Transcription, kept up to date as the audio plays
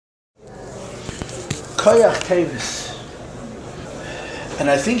Koyach Tevis. And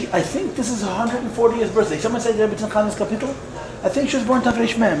I think this is 140th birthday. Someone said Rebbe Tzimchanis Kapitel? I think she was born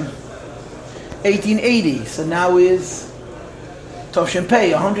Tafresh Mem, 1880. So now is Tovshin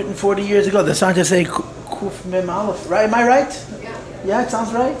Pei, 140 years ago. They're starting to say Kuf Mem Aleph. Right? Am I right? Yeah, it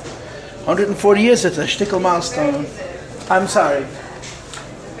sounds right. 140 years, it's a shtickle milestone. I'm sorry.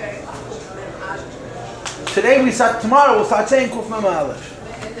 Tomorrow we'll start saying Kuf Mem Aleph.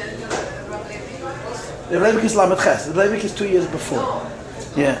 The Rebbe is Lamed Ches. The Rebbe is 2 years before.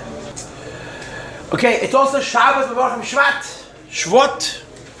 Yeah. Okay, it's also Shabbos Mevorchim Shvat. Shvot.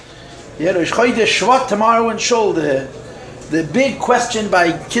 Yeah, there's Chodesh Shvot tomorrow in Shul. The big question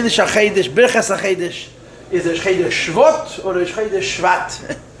by Kiddush HaChedesh, Birchas HaChedesh, is there Chodesh Shvot or there's Chodesh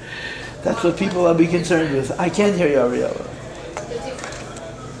Shvat? That's what people will be concerned with. I can't hear you, Ariel.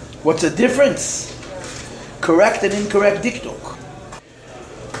 What's the difference? Correct and incorrect diktuk.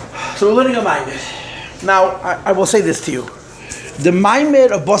 So we're learning a Maimed. Now, I will say this to you. The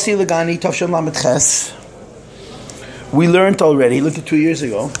Maimed of Bossi Lagani, Tovshin Lamed Ches, we learned already, look at 2 years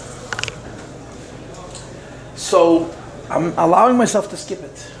ago. So, I'm allowing myself to skip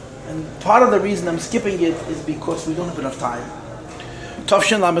it. And part of the reason I'm skipping it is because we don't have enough time.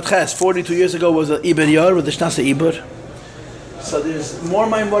 Tovshin Lamed Ches, 42 years ago, was an Iber Yor with the Shnasa Iber. So there's more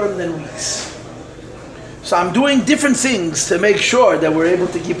Maimorim than weeks. So I'm doing different things to make sure that we're able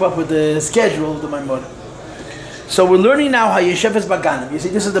to keep up with the schedule of the Maimorim. So we're learning now how Yeshefes Baganim. You see,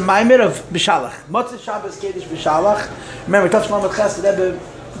 this is the Maimed of Bishalach. Motzei Shabbos Kiddush Bishalach. Remember, Tovshin Lamed Ches, the Rebbe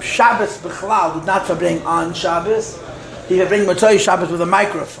Shabbos Bechlal did not verbring on Shabbos. He verbring Motzei Shabbos with a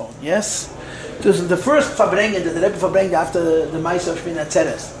microphone. Yes? This is the first verbringen that the Rebbe verbringed after the Ma'aseh of Shmini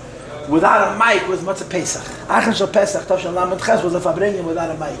Atzeres. Without a mic was Motzei Pesach. Achar Shel Pesach, Tovshin Lamed Ches was a verbringen without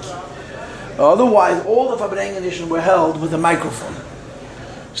a mic. Otherwise, all the Fabrengen were held with a microphone.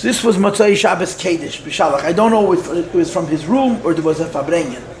 So this was Motzei Shabbos Kiddush B'Shalach. I don't know if it was from his room or it was a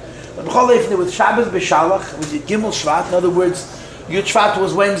Fabrengen. But B'chol with Shabbos B'Shalach, was it Gimel Shvat? In other words, Yud Shvat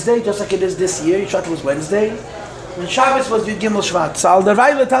was Wednesday, just like it is this year. Yud Shvat was Wednesday. And Shabbos was Yud Gimel Shvat. So I'll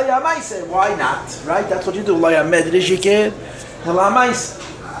derivate tell you Amaise. Why not? Right? That's what you do. Lo Yamed Rishikir. Amaise.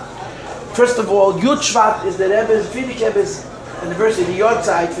 First of all, Yud Shvat is the Rebbe's, Frierdiker Rebbe's anniversary, the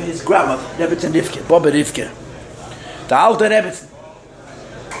Yortzeit for his grandmother, Rebbetzin Rivke, Bobbe Rivke. The Alte Rebbetzin.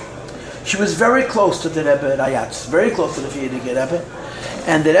 She was very close to the Rebbe Rayatz, very close to the Frierdiker Rebbe.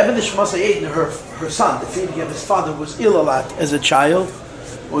 And the Rebbe Nishmas Hayden, her son, the Frierdiker Rebbe's father, was ill a lot as a child.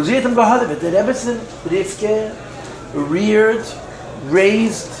 The Rebbetzin Rivke reared,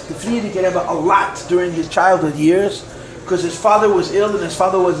 raised the Frierdiker Rebbe a lot during his childhood years because his father was ill and his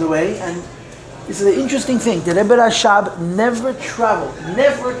father was away. And this is an interesting thing. The Rebbe Rashab never traveled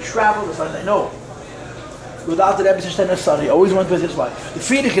as far as I know, without the Rebbe Shtener son. He always went with his wife. The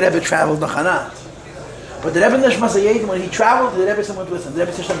Frierdiker Rebbe traveled Nachanat. But the Rebbe Nishmas Hayden, when he traveled, the Rebbe went with him. The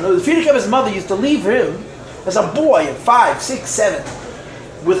Rebbe Shtener, the Frierdiker Rebbe's mother used to leave him as a boy at 5, 6, 7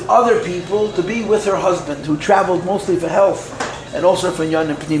 with other people to be with her husband, who traveled mostly for health and also for Yon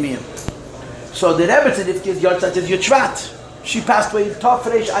and Pnimiyim. So the Rebbe said, if his Yortzeit is Yud Shvat. She passed away in Tov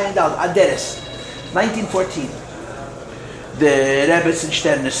Reish Ayin Dal, Aderes, 1914. The Rebbe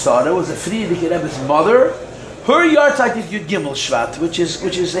Shtener Sarah was a Frierdiker Rebbe's mother. Her Yortzeit is Yud Gimel Shvat, which is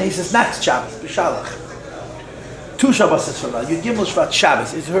he says next Shabbos, B'Shalach. 2 Shabbos from now. Yud Gimel Shvat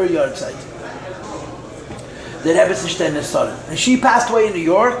Shabbos is her Yortzeit. The Rebbe Shtener Sarah, and she passed away in New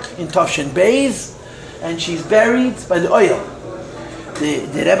York in Tovshin Beis, and she's buried by the oil. The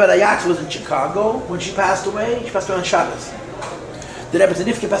Rebbe Rayatz was in Chicago when she passed away. She passed away on Shabbos. The Rebbe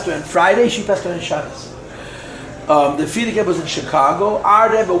Tzadivke passed away on Friday. She passed away on Shabbos. The Frierdiker was in Chicago. Our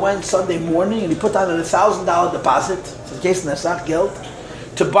Rebbe went Sunday morning and he put down a $1,000 deposit, so in case Nasach Geld,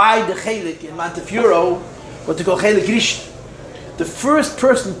 to buy the Chelik in Montefiore, what they call Chelik Rishon. The first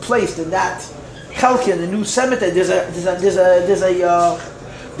person placed in that Chelke in the new cemetery. There's a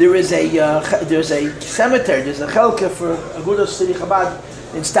cemetery. There's a Chelke for Agudas City Chabad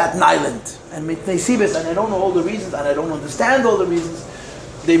in Staten Island. And Mitnei Sibis, and I don't know all the reasons, and I don't understand all the reasons.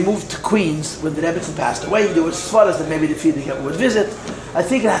 They moved to Queens when the Rebbetzin passed away. There were svaras that maybe the Frierdiker would visit. I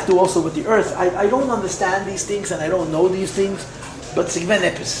think it had to do also with the earth. I don't understand these things and I don't know these things, but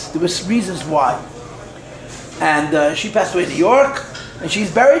there was reasons why. And she passed away in New York, and she's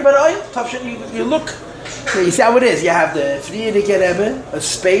buried. But you look, you see how it is. You have the Frierdiker Rebbe, a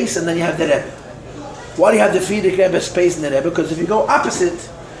space, and then you have the Rebbe. Why do you have the Frierdiker Rebbe, space, and the Rebbe? Because if you go opposite,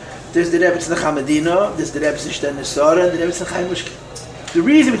 there's the Rebbe Tzedakah Medina, there's the Rebbe Shtener Sarah, and the Rebbe Chaim Mushkin. The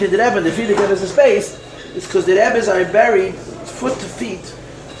reason between the Rebbe and the Frierdiker Rebbe is a space is because the Rebbes are buried foot to feet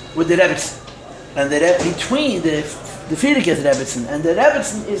with the Rebbes. And the Rebbe, between the The Frierdiker is Rebbetzin, and the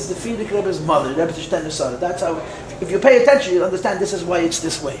Rebbetzin is the Frierdiker Rebbe's mother, Rebbetzin Stender. That's how, if you pay attention, you'll understand this is why it's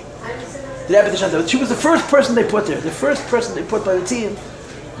this way. The Rebbetzin Stender. She was the first person they put there. The first person they put by the team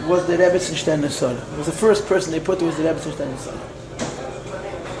was the Rebbetzin Stender. It was the first person they put there was the Rebbetzin Stender.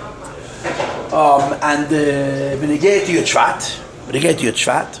 And when they get to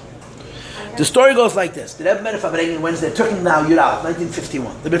Yud the story goes like this. The Rebbe made a Fabrengen Wednesday, took him now Yud Aleph,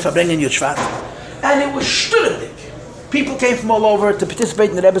 1951. The Rebbe Fabrengen Yud Shvat. And it was shtudendik. People came from all over to participate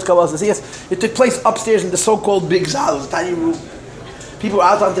in the Rebbe's Kabbalah Ziyas. It took place upstairs in the so-called Big Zal. It was a tiny room. People were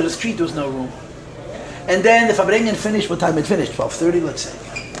out onto the street, there was no room. And then the Fabrengen finished, what time it finished? 12:30, let's say.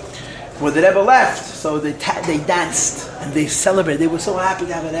 When the Rebbe left, so they danced and they celebrated. They were so happy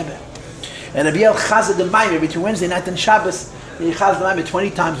to have a Rebbe. And Rabbi El Chazed the Maimer between Wednesday night and Shabbos, he Chazed the Maimer 20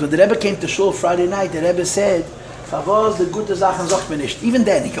 times. When the Rebbe came to Shul Friday night, the Rebbe said, "Favos the gute Sachen sagt mir nicht." Even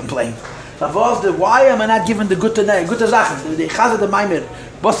then he complained. Favos the why am I not given the gute Sachen? The Chazed the Maimer,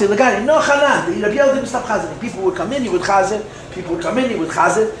 Bossi Legani, no Chanan. The Rabbi El didn't stop Chazed. People would come in, he would Chazed. People would come in, he would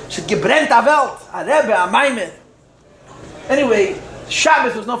Chazed. Should gebrennt a Welt, a Rebbe, a Maimer. Anyway,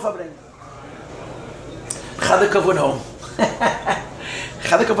 Shabbos was no Fabrengen. Chadakov went home.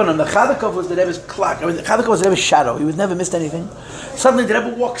 The Chadakov was the Rebbe's clock. The Chadakov was the Rebbe's shadow. He would never missed anything. Suddenly the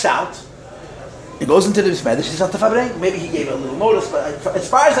Rebbe walks out. He goes into the Bismedish. He's not the Fabrengen. Maybe he gave a little notice, but as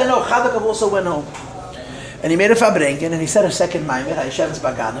far as I know, Chadakov also went home. And he made a Fabrengen, and he said a second Maimer, Hayeshev's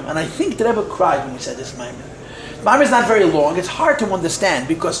Baganim, and I think the Rebbe cried when he said this Maimer. The Maimer is not very long. It's hard to understand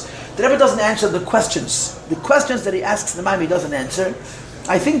because the Rebbe doesn't answer the questions. The questions that he asks the Maimer, he doesn't answer.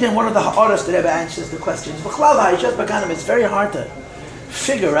 I think then one of the Ha'aras the Rebbe answers the questions. B'chlal Hayeshev's Baganim, it's very hard to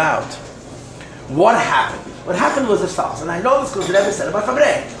figure out what happened. What happened was as follows, and I know this because the Rebbe said about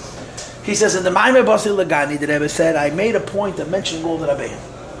Fabrengen. He says in the Maimer Bossi Legani, the Rebbe said, I made a point of mentioning all the Rabbeim.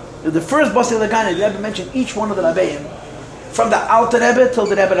 The first Bossi Legani, the Rebbe mentioned each one of the Rabbeim, from the Alter Rebbe till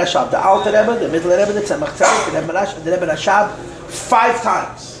the Rebbe Rashab. The Alter Rebbe, the Middle Rebbe, the Tzemach Tzedek, the Rebbe Rashab, 5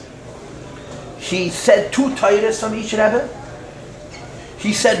 times. He said 2 Torahs from each Rebbe.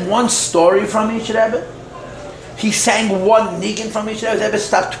 He said 1 story from each Rebbe. He sang 1 nigun from each Rebbe. The Rebbe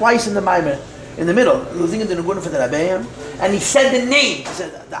stopped twice in the Maimer, in the middle, losing the nigun for the Rabbeim, and he said the name. He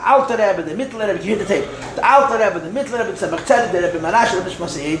said the Alter Rebbe, the Middle Rebbe. You hear the tape. The Alter Rebbe, the Middle Rebbe, the Tzemach Tzedek, the Rebbe Marash, the Rebbe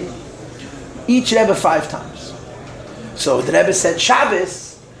Shmosei Yedi. Each Rebbe 5 times. So the Rebbe said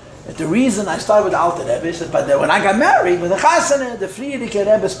Shabbos. That the reason I started with the Alter Rebbe is that when I got married with the Chasana, the Frierdiker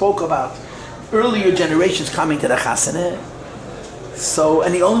Rebbe spoke about earlier generations coming to the Chasana. So,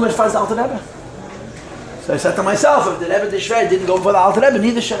 and he only went as far as the Alter Rebbe. So I said to myself, if the Rebbe Deshver didn't go for the Alter Rebbe,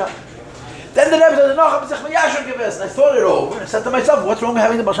 neither should I. Then the Rebbe said, "No, I'm and I thought it over. I said to myself, what's wrong with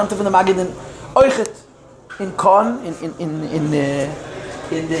having the Baal Shem Tov and the Maggid in Oichet, in Kon, in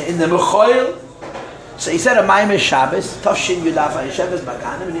the Mechoil?" So he said a Maimer Shabbos, Tafshin Yudaf Hayeshev's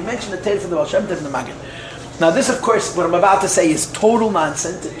Baganim, and he mentioned the tale from the Baal Shem Tov and the Maggid. Now this, of course, what I'm about to say is total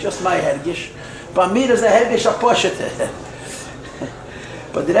nonsense. It's just my hergish. But me, there's a hergish aposhet.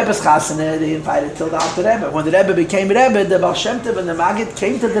 But the Rebbe's Chasana, they invited till the Alter Rebbe. When the Rebbe became Rebbe, the Baal Shem Tov and the Maggid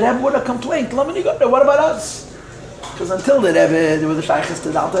came to the Rebbe with a complaint. What about us? Because until the Rebbe, there was a shaykhis to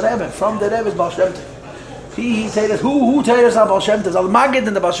the Alter Rebbe. From the Rebbe's Baal Shem Tov. He told us, who told us about Baal Shem Tov? The Maggid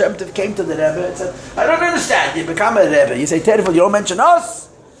and the Baal Shem Tov came to the Rebbe and said, I don't understand, you become a Rebbe. You say, terrible, you don't mention us?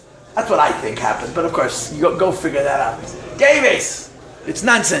 That's what I think happened. But of course, you go figure that out. Gavis! It's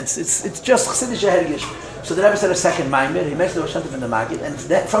nonsense. It's just Chassidish hergish. So the Rebbe said a second Maimer, he mentioned the Baal Shem Tov and the Maggid,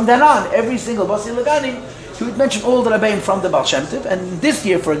 and from then on, every single Bossi Legani, he would mention all the Rabbeim from the Baal Shem Tov, and this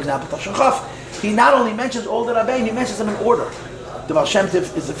year, for example, Tafshin Chof, he not only mentions all the Rabbeim, he mentions them in order. The Baal Shem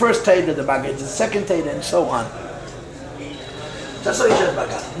Tov is the first Teda, the Maggid is the second Teda, and so on. That's what he says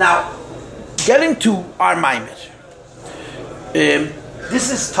Maggid. Now, getting to our Maimer,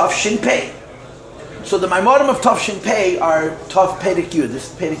 this is Tafshin Pei. So the Maimorim of Tafshin Pei are Tav Perek Yud,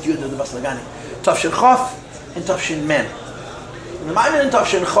 this is Perek Yud of the Bas Legani. Tafshin Chof and Tafshin Men. In the Maimer in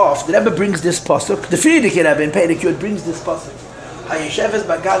Tafshin Chof, the Rebbe brings this pasuk. The Frierdiker Rebbe in Perek Yud brings this pasuk. Hayeshev's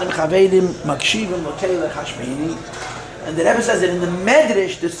Baganim Chavedim Makshivim Loteilech Hashmeini. And the Rebbe says that in the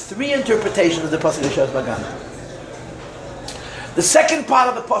Medrash, there's 3 interpretations of the pasuk Hayeshev's Baganim. The second part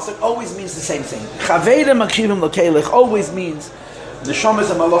of the pasuk always means the same thing. Chavedim Makshivim Loteilech always means the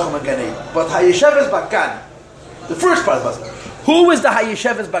Shomas and Malachim and Ganei. But Hayeshev's Baganim, the first part of the pasuk, who is the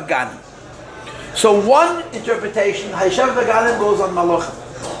Hayeshev's Baganim? So one interpretation, Hayeshev Baganim goes on Malachim.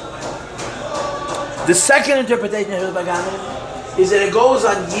 The second interpretation of Hayeshev Baganim is that it goes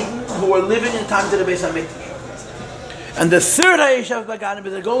on Yidden who are living in time to the Beis HaMikdash. And the third Hayeshev Baganim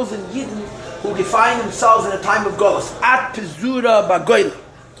is that it goes on Yidden who define themselves in a time of Golus. At Pizura Bagoyla.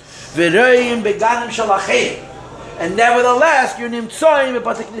 V'reim Beganim Shalachim. And nevertheless, you're nimtzoyim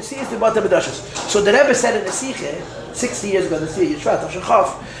b'batei knesiyos b'batei midrashos. So the Rebbe said in the Sikhe, 60 years ago, the Sikhe Yishvat Tafshin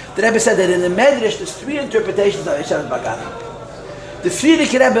Chaf, the Rebbe said that in the Medrash there's 3 interpretations of Yesheves Baganim. The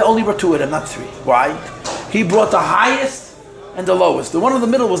Frierdiker Rebbe only brought 2 of them, not 3. Why? He brought the highest and the lowest. The one in the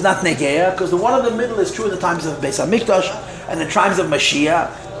middle was not Negeah, because the one in the middle is true in the times of Beis HaMikdash and the times of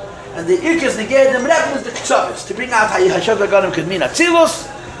Mashiach. And the Irkes Negeah, the Rebbe was the Ktsavis, to bring out how Yesheves Baganim could mean Atzilus,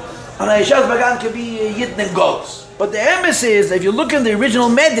 and how Yesheves Baganim could be Yidden and Golos. But the emphasis is, if you look in the original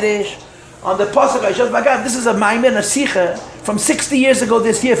Medrash, on the Pasuk Yesheves Baganim, this is a Maimer and a Sikha from 60 years ago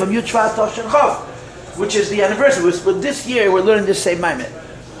this year, from Yud Shvat Tafshin Chaf, which is the anniversary. But this year we're learning this same Maimer,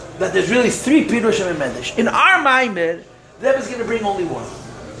 that there's really 3 Pirushim in Medrash. In our Maimer, the Rebbe is going to bring only one.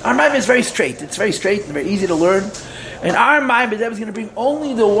 Our Maimer is very straight. It's very straight and very easy to learn. In our Maimer, the Rebbe is going to bring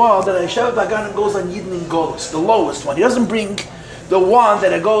only the one that Yesheves Baganim goes on Yidden and Golos, the lowest one. He doesn't bring the one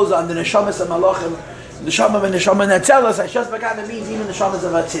that it goes on the Neshamas and Malachim, the Neshama and Neshama Netzelos. Yesheves Baganim means even the Neshamas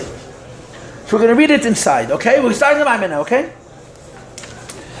of Atzilus. So we're going to read it inside, okay? We're starting the Maimer now, okay?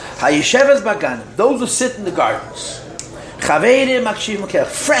 Hayesheves Baganim, those who sit in the gardens. Chaveirim Makshivim L'Keach,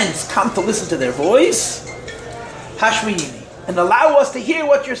 friends come to listen to their voice. Hashmiyini, and allow us to hear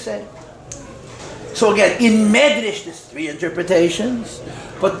what you're saying. So again, in Medrash there's 3 interpretations,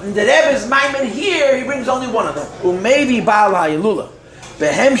 but in the Rebbe's Maimer here, he brings only one of them. Umevi Baal Hayelula.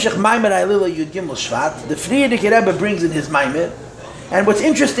 Behemshech Maimer Hayelula Yud Gimel Shvat. The Frierdiker Rebbe brings in his Maimer. And what's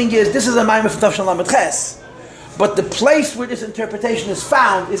interesting is, this is a Maimer from Tafshin Lamed Ches. But the place where this interpretation is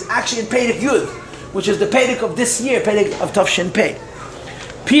found is actually in Perek Yud, which is the Perek of this year, Perek of Tafshin Pei.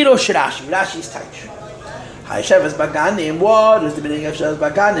 Pirush Rashi, Rashi's Taich. Hayesheves Baganim, what is the meaning of Yesheves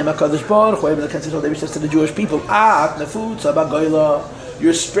Baganim? HaKadosh Baruch Hu, the consider the to the Jewish people. Nefutza Bagoyla,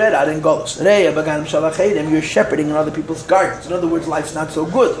 you're spread out in Golos. Reya Baganim Shalacheidim, you're shepherding in other people's gardens. In other words, life's not so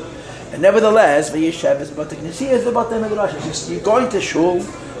good. And nevertheless, V'yesheves B'batei Knesiyos B'batei Midrashos. You're going to shul,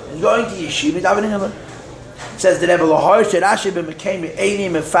 you're going to yeshiva, davening alone. Says the Rebbe Lahar, Rashi b'mekayim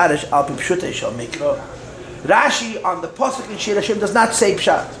einim mefarish al pipshutei shel mikra. Rashi on the pasuk in Shir Hashem does not say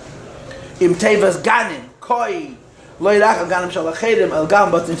pshat. Im tevas ganim koi lo yirach al ganim shel acherim al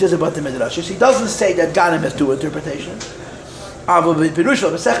gam batim tizeh batim midrashos. He doesn't say that ganim has 2 interpretations. Aval b'pirush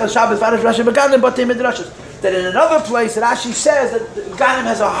lo b'sechel Shabbos farish Rashi b'ganim batim midrashos. That in another place Rashi says that ganim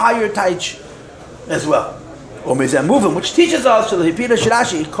has a higher taich as well. Or mizem movim, which teaches us to the Pirush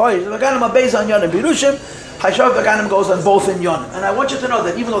Rashi koi the ganim are based on yon and pirushim. Hayesheves Baganim goes on both in Yonim. And I want you to know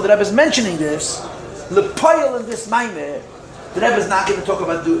that even though the Rebbe is mentioning this, the Poyel in this Maimer, the Rebbe is not going to talk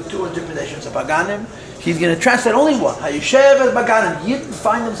about 2 interpretations of Baganim. He's going to translate only one. Hayesheves Baganim, Yidden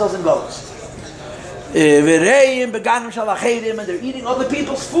find themselves in Golos. V'reim Baganim Shalacheidim, and they're eating other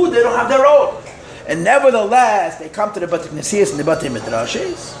people's food, they don't have their own. And nevertheless, they come to the Batei Knesiyos and the Batei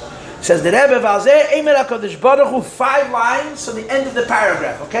Midrashos. Says the Rebbe, Valzeh Eimer HaKadosh Baruch Hu, 5 lines from the end of the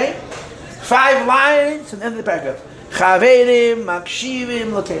paragraph, okay? 5 lines and end of the paragraph. Chaveirim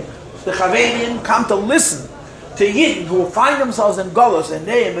Makshivim L'Keach. The Chaveirim come to listen to Yidden who find themselves in Golos and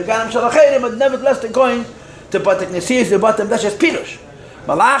they Baganim Shalacheidim, but nevertheless they're going to Batei Knesiyos, the Batei Midrashos Pirush.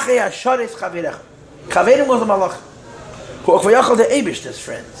 Malachi Hasharis Chaveirecha. Chaveirim was a malach who Kvayachal the Eibishter's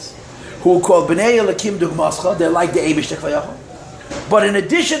friends, who called Bnei Elakim Dugmascha. They're like the Eibishter Kvayachal. But in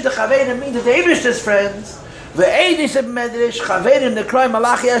addition to Chaveirim means that the Eibishter's friends, the Eidis of Medrash, Chaveirim, the cry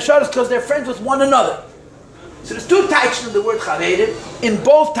Malachi Hasharis, because they're friends with one another. So there's 2 taichin in the word Chaveirim. In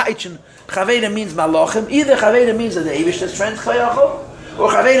both taichin, Chaveirim means Malachim. Either Chaveirim means that the Eibishter's friends Kvayachal, or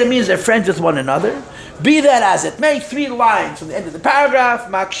Chaveirim means they're friends with one another. Be that as it may, 3 lines from the end of the paragraph.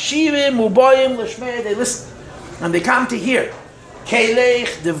 Makshivim, Muboyim, Lashmei, they listen. And they come to hear.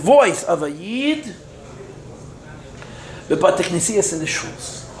 Kelech, the voice of a Yid, the Batei Knesiyos in the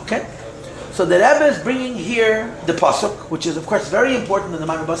shuls. Okay? So the Rebbe is bringing here the pasuk, which is of course very important in the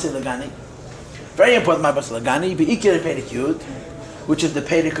Maimer Basei Lagani. Very important in the Maimer Basei Lagani. Be'ikir Perek Yud, which is the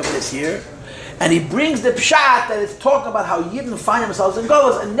Perek of this year. And he brings the pshat that is talking about how Yidden find themselves in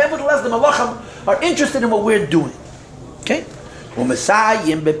Golos, and nevertheless the Malachim are interested in what we're doing. Okay?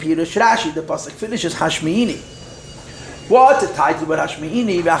 U'mesayim bepirush Rashi, the pasuk finishes Hashmiini. What the title about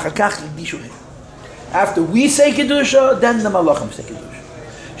Hashmiini? V'achakach l'dishuhim. After we say Kedusha, then the Malachim say Kedusha.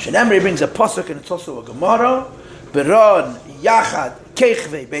 Shenemri brings a pasuk, and it's also a Gemara. Beron Yachad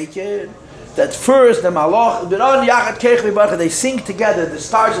Keichvei Beikir. That first the Malach Beron Yachad Keichvei Beikir, they sing together the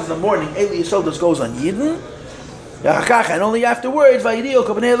stars of the morning. Eli Yisrael goes on Yidden. And only afterwards, Vayiriyo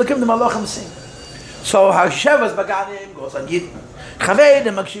Kabnei Elokim, the Malachim sing. So Hayesheves Baganim goes on Yidden.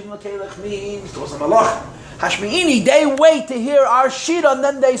 Chaveirim Makshivim L'Keach means goes on Malachim. Hashmiini, they wait to hear our Shira, and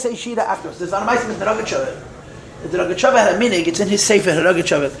then they say Shira afterwards. There's not a Ma'aseh with the Rogatchover. The Rogatchover had a minig, it's in his Sefer, the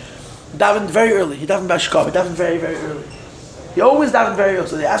Rogatchover. davened very early. He davened Bashkov. He davened very, very early. He always davened very early.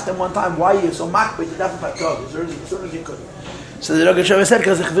 So they asked him one time, why are you so makbid? He davened Bashkov as early, as soon as he could. So the Rogatchover said,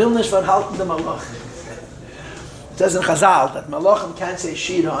 because ich will nicht verhalten the Malach. It says in Chazal that Malachim can't say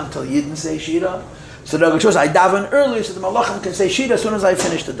Shira until Yidden say Shira. So the Rogatchover says, I daven early so the Malachim can say Shira as soon as I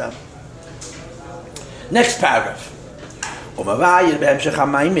finish the daven. Next paragraph. The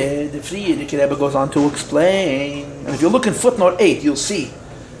Frierdiker Rebbe goes on to explain, and if you look in footnote 8, you'll see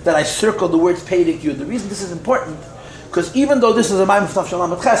that I circled the words Peidik Yud. The reason this is important, because even though this is a Maimon of Tafshin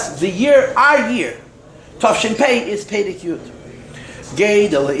Lamed Ches, our year, Tafshin Pei is Peidik Yud.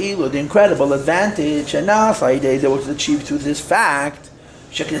 The incredible advantage, and now that was achieved through this fact,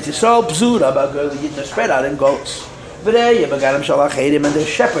 Sheknet Yisrael Bzura, the Yidden are spread out in goats. And they're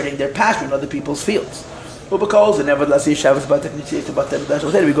shepherding, they're pasturing other people's fields. Because and nevertheless we go to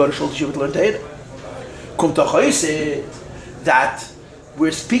Shul Yeshiva to learn Torah. Come to Choyse that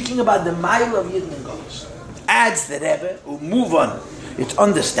we're speaking about the mile of Yidden and Golos. Adds the Rebbe, who move on. It's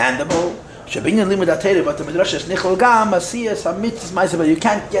understandable. But the Midrash Nichol Gam Asiyas Hamitzvos Ma'aser, but you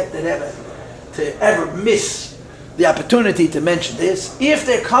can't get the Rebbe to ever miss the opportunity to mention this. If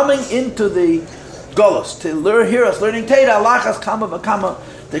they're coming into the Golos to hear us learning Torah, Lachas Kama V'Kama,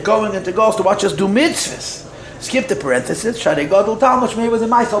 they're going into Golos to watch us do mitzvahs. Skip the parenthesis. Shadei Gadol Talmud Shmei was a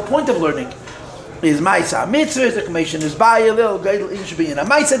Maisa. The point of learning is Maisa. Mitzvah, the commission is by a little Gadol should be in a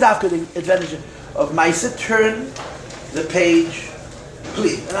Maisa. After the advantage of Maisa, turn the page,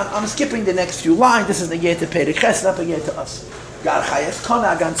 please. And I'm skipping the next few lines. This is the Yeh to Peirik Ches, not the Yeh to us. Gar Chayes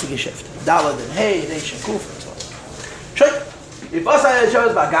Kona Ganze Geschäft. Dalad and Hey, Reish and Kuf and so on. Sure. If us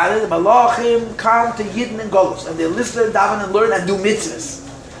shows Bagada, the Malachim come to Yidden and Golos, and they listen, daven, and learn and do mitzvahs.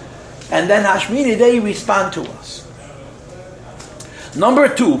 And then Hashmini, they respond to us. Number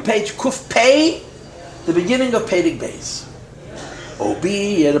 2, page Kuf Pei, the beginning of Peirik Beis.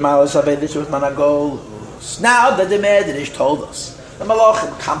 Obi, Yermalas Avedish with Managol. Now that the Medrash told us, the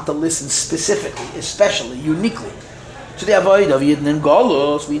Malachim come to listen specifically, especially, uniquely, to the avoid of Yidden and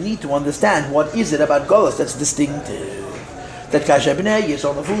Golos. We need to understand what is it about Golos that's distinctive. That Kashabnei is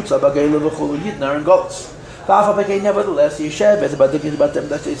on the food, so Bagayla V'chulu Yidden are in Golos. Nevertheless, Yeshevet, but them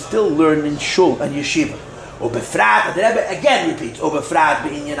that they still learn in Shul and Yeshiva. Obefrat, the Rebbe again repeats, Obefrat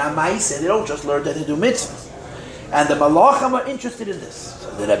be'inyan ha'maisa, they don't just learn that they do mitzvahs. And the Malachim are interested in this. So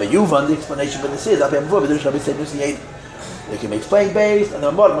the Rebbe Yuvan, the explanation for this is, they can explain based, and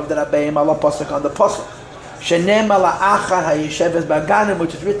the bottom of the Rebbeim, Allah Pasuk on the Pasuk. Shenem ala achar ha'yeshevet baganim,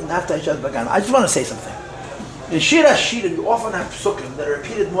 which is written after Yeshevet baganim. I just want to say something. In Shira Shira, you often have psukim that are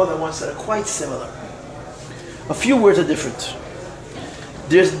repeated more than once that are quite similar. A few words are different.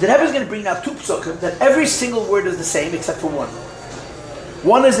 The Rebbe is going to bring out 2 psukim that every single word is the same except for one.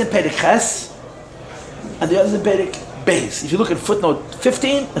 One is in Peirik Ches, and the other is in Peirik Beis. If you look at footnote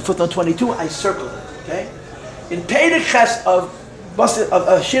 15 and footnote 22, I circled it. Okay, in Peirik Ches of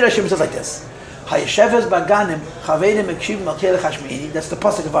Shira Shira says like this: Hayesheves baganim chavedim ekshivim al kelech hashmini. That's the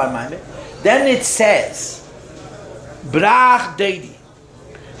pasuk of our Maimon. Then it says, Brach Deidi.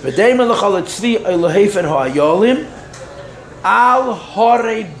 V'deim elachal etzvi elohefen ha'ayolim al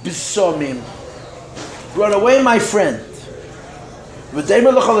hore b'somim. Run away, my friend. V'deim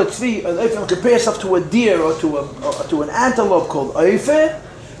elachal etzvi elohefen, compare yourself to a deer or to an antelope called Oife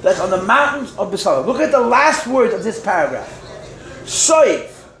that's on the mountains of B'somim. Look at the last word of this paragraph. Soif.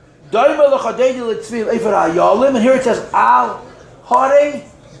 Deim elachal deidi letzvi elohefen ha'ayolim, and here it says al hore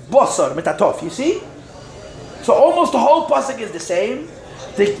b'sor metatov. You see? So almost the whole pasuk is the same.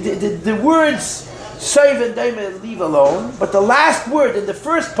 The words save and daima leave alone, but the last word in the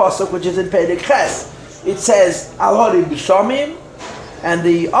first pasuk, which is in Peirik Ches, it says al hari b'shamim, and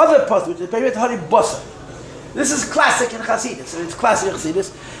the other pasuk, which is Peirik hari basar. This is classic in Chassidus. So it's classic in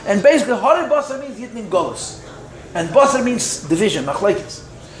Chassidus, and basically hari basar means Yidden in Golos, and basar means division, machlekes.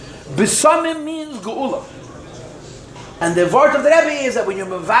 B'shamim means geula. And the word of the Rebbe is that when you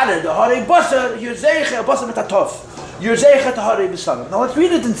mevader the Harei Basar, you're zeicha Basar metatov. You're zeicha to Harei B'Samim. Now let's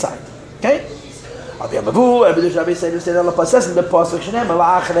read it inside. Okay? Rabbi said Allah says in the pasuk Shenem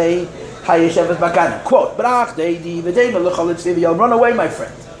Elachrei Hayeshevet Baganim. Quote: Brach Deidi V'Deim Elachal Etzvi. Run away, my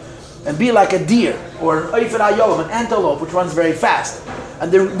friend, and be like a deer or an Oifen Ayolim, an antelope which runs very fast.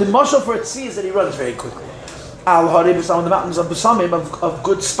 And the mashal for Tzvi is that he runs very quickly. Al Harei B'Samim, the mountains of B'Samim of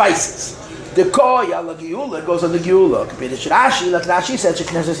good spices. The koy ala geula goes on the geula. Kapidish Rashi, like Rashi said,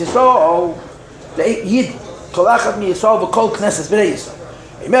 Knesset Yisrael, the Yid, kolachat mi Yisrael v'kol Knesset b'nei Yisrael.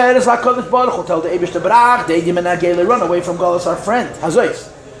 Amen. It's like Kodesh Baruch Hu tell the Eibush to Barach, they dim and agele run away from Galus, our friend. Hazois.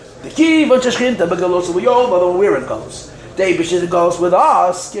 The key bunch of shchinta begalos v'yol, although we're in Galus. The Eibush is in Galus with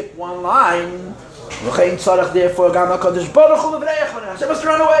us. Skip one line. V'chein tzarach therefore gam Kodesh Baruch Hu l'vrei Hashem must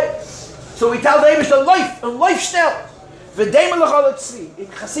run away. So we tell the Eibishter life schnell. V'deim l'chol tzvi. In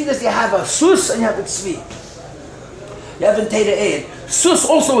Chassidus you have a sus and you have a tzvi. You have in Teda Eid. Sus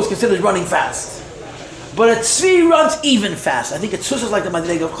also is considered running fast. But a tzvi runs even fast. I think a sus is like the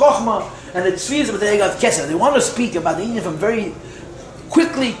Madrega of Chochmah, and a tzvi is the Madrega of Kesef. They want to speak about the Indian from very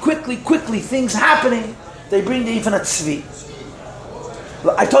quickly, things happening. They bring the infinite tzvi.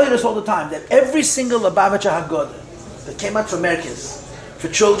 I tell you this all the time, that every single Lubavitcher Haggadah that came out from Merkez for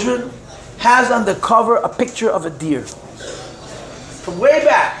children has on the cover a picture of a deer. From way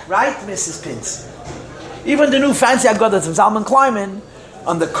back, right, Mrs. Pins? Even the new fancy Haggadah from Zalman Kleiman,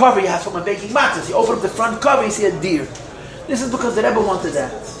 on the cover you have someone baking matzahs. You open up the front cover, you see a deer. This is because the Rebbe wanted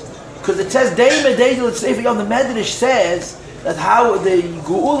that. Because it says, the Medrash says that how the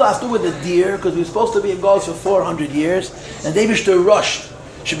Geula has to do with the deer, because we were supposed to be in Gauls for 400 years, and the Eibishter rushed,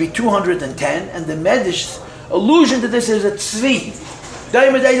 should be 210, and the Medrash allusion to this is a tzvi.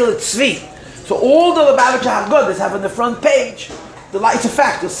 So all the Lubavitcher Haggadahs have on the front page, it's a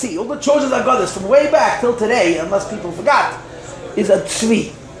fact, you'll see, all the chosen Haggadahs from way back till today, unless people forgot, is a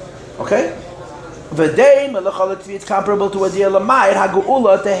tzvi. Okay? It's comparable to a deer lamayr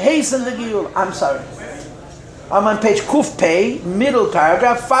hageula to hasten the geula. I'm sorry. I'm on page Kuf Pei, middle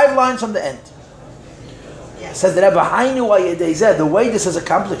paragraph, 5 lines from the end. It says that the way this is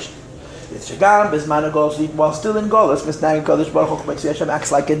accomplished. It's Shagam, while still in Golos, Misnag Kodesh Baruch Hu Hashem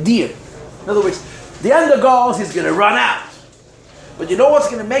acts like a deer. In other words, the end of Golos, he's going to run out. But you know what's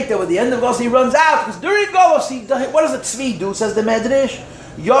going to make that? With the end of Golos, he runs out. Because during Golos, what does the tzvi do? Says the Medrash,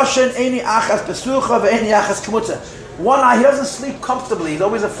 Yoshen eni achas pesucha ve'eni achas k'mutza. One eye, he doesn't sleep comfortably. He's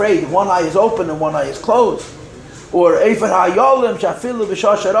always afraid. One eye is open and one eye is closed. Or Eifar ha'yolim shafilu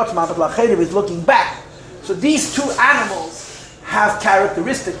v'shah sharotz ma'amat la'chedim is looking back. So these two animals have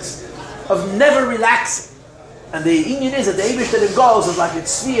characteristics of never relaxing. And the Indian is that the Eibishter in Gauls is like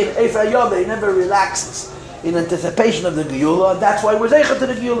it's Tzvi and Eifar ha'yolim. He never relaxes in anticipation of the Geula, and that's why we're zeicha to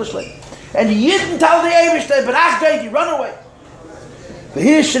the Geula Shlei. And the Yidden tell the Eibishter, Barach Deidi, run away.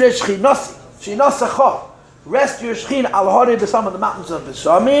 Rest your Shechina al Hori B'Samim on the mountains of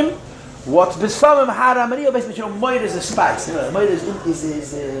B'Samim. What's B'Samim? Har HaMoriah, basically, Moir is a spice. Moir is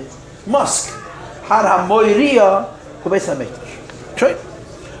musk. Har HaMoriah, Beis HaMikdash. Right?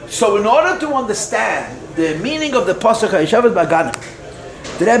 So in order to understand the meaning of the Pasuk HaYishavet Baganim,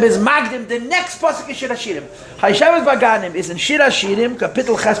 the Rebbe is Magdim, the next Pasuk is Shir HaShirim. HaYishavet Baganim is in Shir HaShirim,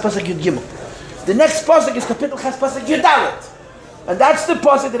 Kapitel Ches Pasuk Yud Gimel. The next Pasuk is Kapitel Ches Pasuk Yud Dalet. And that's the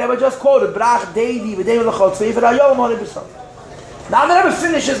Pasuk that Rebbe just quoted. Brach Deidi V'Deim L'Chol Tzvi V'Rayol Mori B'Sam. Now the Rebbe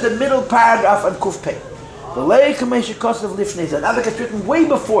finishes the middle paragraph on Kuf Pei. The Lei Kamesh Kosav Lifnei. Now that gets written way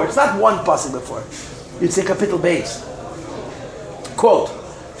before. It's not one Pasuk before. It's in Kapitel Beis. Quote,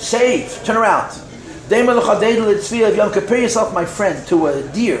 save, turn around. Compare yourself, my friend, to a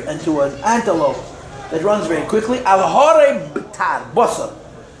deer and to an antelope that runs very quickly. In the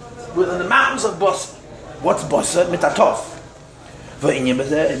mountains of Basar. What's Basar? Mitatov.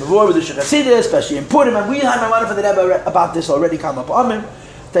 Especially in Purim, and we had my for the Rebbe about this already come up on him,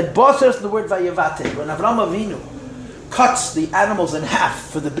 that Basar is the word Vayevate. When Avram Avinu cuts the animals in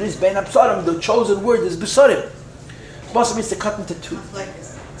half for the Bris Bein Absarim, the chosen word is Besarim. Basar means to cut into two.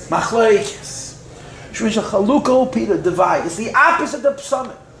 Machlokes. Shmishal divide. It's the opposite of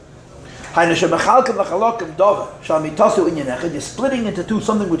Psamim. You're splitting into two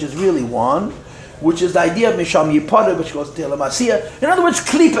something which is really one, which is the idea of Misham Yipada, which goes to Elamasiyah. In other words,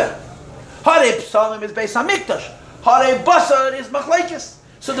 Klipa. Hare Psamim is Beis HaMikdash. Hare Basar is Machlokes.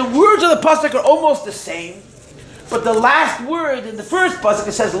 So the words of the pasuk are almost the same, but the last word in the first pasuk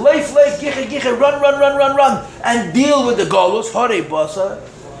it says Leif Leif Giche Giche run and deal with the Golus Hare Basar.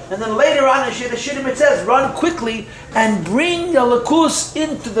 And then later on in Shir HaShirim it says, run quickly and bring the Lakus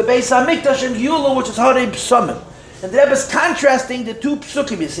into the Beis HaMikdash and Geula, which is Harei Psamim. And the Rebbe is contrasting the two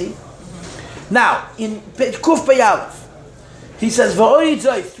psukim, you see. Now, in page Kuf Pei Aleph, he says,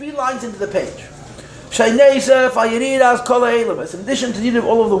 V'oidzai, 3 lines into the page. Shayneiser fa'yiridas kol ha'elam. In addition to the Yid of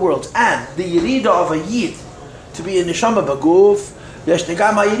all of the worlds, and the Yerida of a Yid, to be a Neshama Baguf, Yesh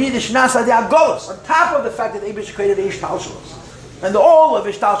Negam ha'yirida shnasa de'agolos, on top of the fact that Eibush created Eish Talshalos. And all of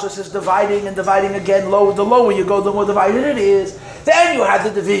Ishtalshus is dividing and dividing again. The lower you go, the more divided it is. Then you have the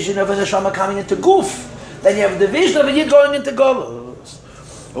division of a Neshama coming into Guf. Then you have the division of a Yid going into Golos.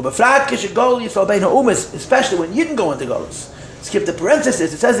 Especially when Yid go into Golos. Skip the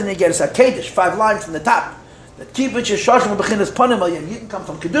parenthesis. It says in Yigeres HaKedesh, 5 lines from the top, that Kibbutz Yeshashim B'chinas Panim Alyim, Yidden come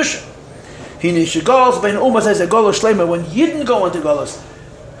from Kedusha. Hine Shegolos Bein Umas says a Golos Shleima, when Yidden go into Golos,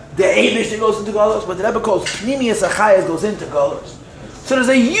 the Eibush goes into Golos, but the Rebbe calls Pnimius Achayas goes into Golos. So there's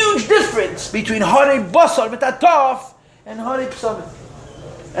a huge difference between Harei Basar Mitatov and Harei Psamim.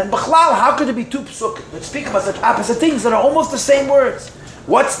 And B'chlal, how could there be two psukim that speak about such opposite things that are almost the same words?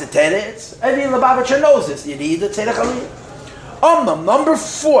 What's the teretz? Every Lubavitcher knows this. You need the tzedek aliyah. Number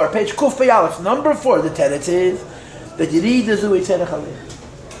 4, page Kuf Pei Aleph, number 4, the teretz is that you need the Zui tzedek aliyah.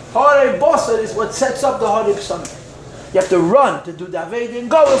 Harei Basar is what sets up the Harei B'samim. You have to run to do the Aved in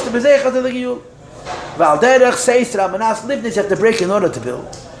Golos to Bezecha to the Giyul. Val Derech, Seisra, Manas, Livnis, you have to break in order to build.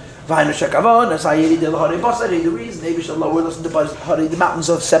 V'hainu shekavon, that's how you need the Harei Basar, the reason, maybe shall lower us in the mountains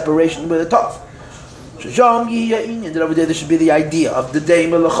of separation with the top. Shajam Yiya'in, and over there should be the idea of the day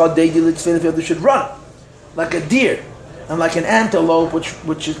Melachad Day Dilitzvin, they should run like a deer and like an antelope,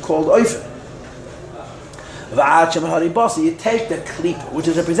 which is called Oifen. V'achem Harei Basar, you take the klipa, which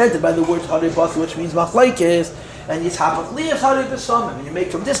is represented by the word Harei Basar, which means machlekes, and Yitzhak Lias Harei B'samim, and you make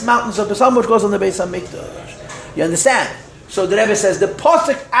from this mountains of B'samim, which goes on the Beis HaMikdash. You understand? So the Rebbe says the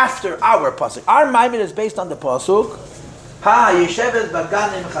pasuk after our pasuk. Our Maimon is based on the pasuk. Ha Yeshevet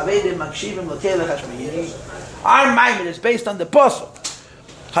Baganim Chavedim Makshivim L'Kelech Hashmiyini. Our Maimon is based on the pasuk.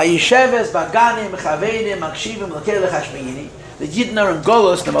 Ha Yeshevet Baganim Chavedim Makshivim L'Kelech Hashmiyini. The Yidden are in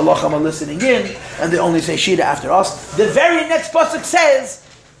Golos, the Malachim are listening in, and they only say Shira after us. The very next pasuk says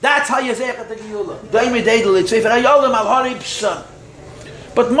that's how Yezechat the Giyulah. Daimi Deidel Yitzvif and Ayolim Al Harei B'Samim.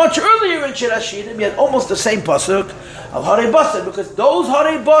 But much earlier in Shir Hashirim, you had almost the same pasuk, Al Harei Basar, because those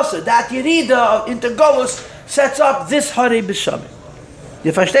Harei Basar, that Yerida into Golus, sets up this Harei B'Samim.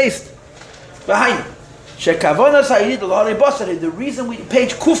 You verstehst? Behind Shekavonas HaYerida Al Harei Basar, the reason we,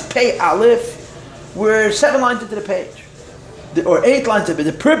 page Kuf Pei Aleph, we're 7 lines into the page, or 8 lines into it,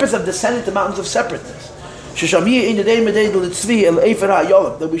 the purpose of descending to mountains of separateness. That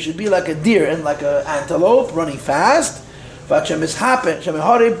we should be like a deer and like an antelope running fast. The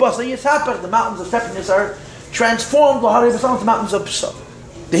mountains of separateness are transformed to mountains of Psam.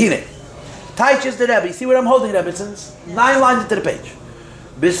 The healing. Taiches the Rebbe. You see where I'm holding Rebbe since 9 lines into the page.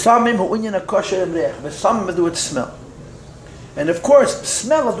 Besamim is do with smell. And of course,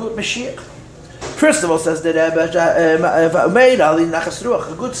 smell is do with Mashiach. First of all, says the Rebbe,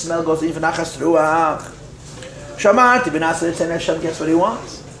 a good smell goes even Nachas Ruach. Shamati B'Nasar Tzena Hashem gets what he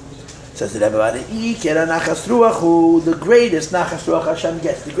wants. Says the Rebbe, the greatest Nachas Ruach Hashem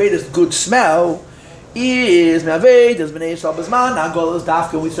gets, the greatest good smell is Me'aved, as B'nei Yisrael B'zman, Golos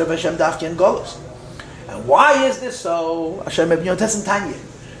Dafka, we serve Hashem Dafka and Golos. And why is this so? Hashem Ebnyotes and Tanya.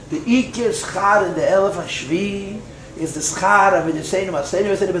 The Ikir Schar in the Elef HaShvi is the Schar of Yisrael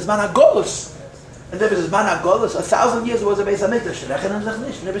B'zman HaGolos. And there is B'zman HaGolos, 1,000 years was a Beis HaMikdash.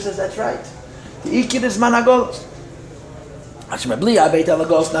 The Rebbe says that's right. The Ikir is B'zman HaGolos. Hashem Ebli Abeit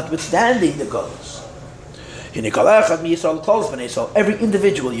HaGolos, notwithstanding the Golos. Every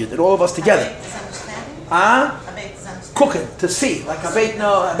individual unit, all of us together. Cooking, to see. Like Abeit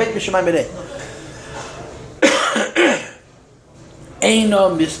Mishamayim B'nei. Eino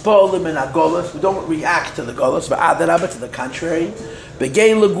mispolim in agolos. We don't react to the golos, but adarabah, to the contrary.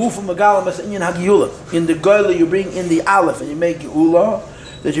 Begay legufum magalam as inyan hagiyula. In the gola you bring in the aleph and you make geula.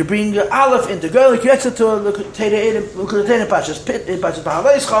 That you bring the aleph into gola. Kietza to l'kutein pashas pit in pashas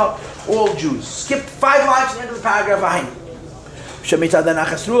pahaleischa. All Jews. Skip 5 lines to the end of the paragraph behind. Shemitah da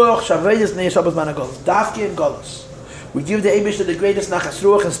nachas ruach shavedes neishabas man agolos. Dafki and golos. We give the Eibush to the greatest nachas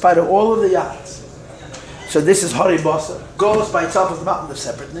ruach in spite of all of the yachts. So this is Harei Basar. Golos by itself is the mountain of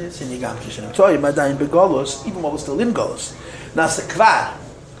separateness. In Yigam Kishanim Toy, Madayin Begolos, even while we're still in Golos. Nasa Kvar,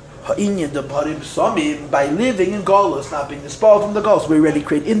 Ha'inyan the Harei B'Samim, by living in Golos, not being disposed from the Golos, we already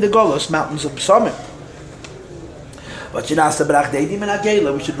create in the Golos mountains of B'Samim. But Shinasa Barach Deidim and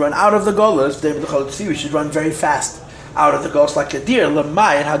Agela, we should run out of the Golos, we should run very fast out of the Golos like a deer,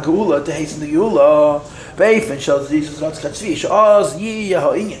 Lamay and Hagula, to hasten the Geula, Beif and Shaz Jesus Ratz Katzvi, Shaz Yiyah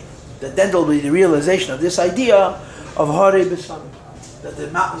Ha'inyan. That then there will be the realization of this idea of Harei B'Samim. That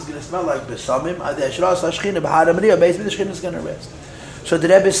the mountain is going to smell like B'Samim, and the Eshras HaShechina B'Hara Maria, basically the Shechina is going to rest. So the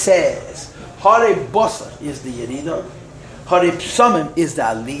Rebbe says, Harei Basar is the Yerida, Harei B'Samim is the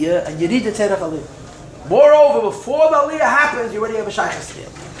Aliyah, and Yerida Tzedach Aliyah. Moreover, before the Aliyah happens, you already have a Shaykhas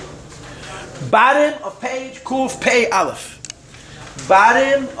Aliyah. Bottom of page Kuf Pei Aleph.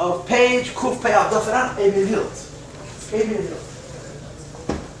 Bottom of page Kuf Pei Aleph.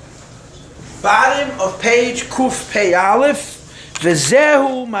 Bottom of page Kuf Pei Aleph,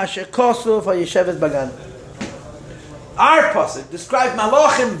 V'zehu ma'shekosuf ha'yeshevet bagan. Our pasuk describes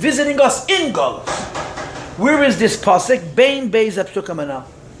Malachim visiting us in Golos. Where is this pasuk? Bein beis apsukam anal.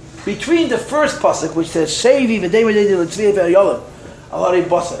 Between the first pasuk, which says Sevi v'dei medei l'tzvi v'yolim al Harei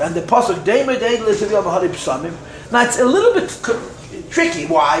Basar, and the pasuk Dei medei l'tzvi al Harei B'Samim. Now it's a little bit tricky.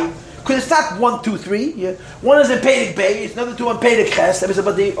 Why? Because it's not 1, 2, 3. Yeah. One is in Pedic Beis, another 2 in Pedic Ches.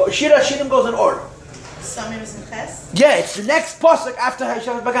 But the Shira Shirim goes in order. Samim is in Ches? Yeah, it's the next pasuk after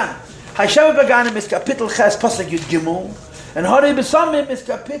Hayeshevet Baganim. Hayeshevet Baganim is kapitel Ches pasuk Yud Gimel, and Harei B'Samim is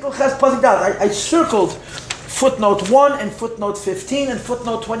kapitel Ches pasuk Dal. I circled footnote 1 and footnote 15 and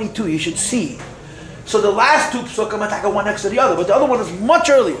footnote 22. You should see. So the last two psukim attack one next to the other, but the other one is much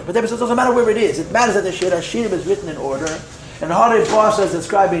earlier. But it doesn't matter where it is. It matters that the Shir Hashirim is written in order, and Harei Basa is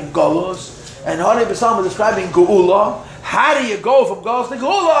describing Golos, and Harei B'Samim is describing Geula. How do you go from Golos to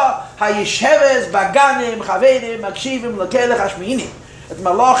Geula? Hayesheves Baganim Chavedim Makshivim Lekelech Hashmiini. Et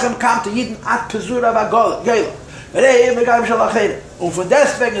Malachim kam to Yidden at Pezura V'Geula. Reim Megayim Shalachedem. Und von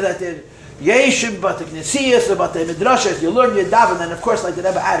deswegen that there Yeshim Bate Knesiyas Bate Midrashes. You learn your daven, and of course, like the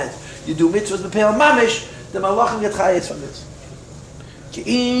Rebbe added, you do mitzvahs b'peil mamish. The Malachim get chayes from this. Ki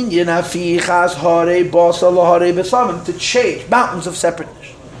in Yenafichas Harei Basa LaHarei B'Samim, to change mountains of separateness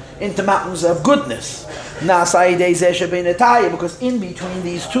into mountains of goodness. Because in between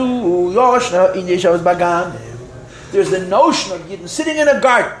these two, there's the notion of Yidden sitting in a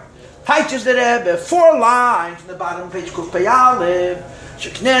garden. Teaches the Rebbe 4 lines from the bottom of page Kuf Peyalev.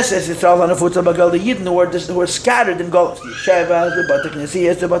 Shekneses Yisrael on the foot of Bagal, the Yidden who are scattered in Golos. The Yeshevas, the Bate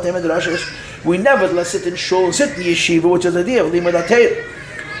Knesiyas, the Bate Midrashes. We nevertheless sit in Shul, sit in Yeshiva, which is the idea of Limud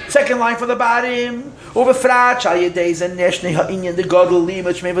HaTorah. Second line for the bottom. Over Frach, Al Yedei Zeneshne Ha'inyan, the Godel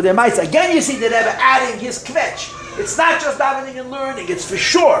Limud Shmei V'dei Maisa. Again, you see the Rebbe adding his kvetch. It's not just davening and learning, it's for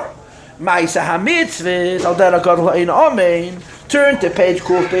sure. Maisa HaMitzvahs, Al Dera Godel Ha'in Amen. Turn to page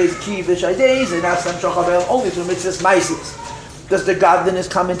Kuf Beis Kivish Aideis, and ask them Shochavel only through mitzvahs Maisis does the godliness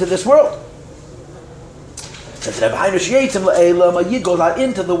come into this world. Says Rebbe Heinrich Yetzim Le'elam, a Yid goes out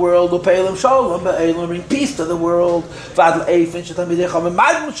into the world, L'Pe'elam Shalom, Be'elam, bring peace to the world, Vad L'Eifin, Shetamidecham, and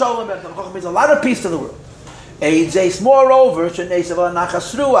Madam Shalom, Be'elam, means a lot of peace to the world. Eid Zeis, moreover, Shenesav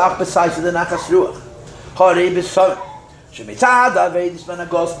Nachas Ruach, besides the Nachas Ruach. Harei B'Samim. Shemitzad, Aveidis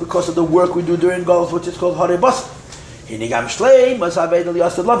Benagos, because of the work we do during Golf, which is called Harei B'Samim. Hinigam Shleim, Masaveid Al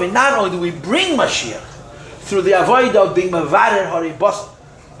Yasad Lovin. Not only do we bring Mashiach through the avoid of being Mavader Harei B'Samim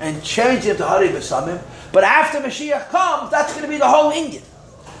and change it to Harei B'Samim, but after Mashiach comes, that's going to be the whole Indian.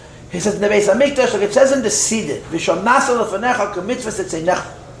 He says in the Beis HaMikdash, like it says in the Siddur, V'sham nasa lefanecha k'mitzvahs etzeinecha.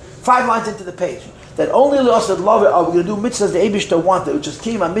 5 lines into the page. That only L'osad Love are we going to do mitzvahs the Eibishter wanted, which is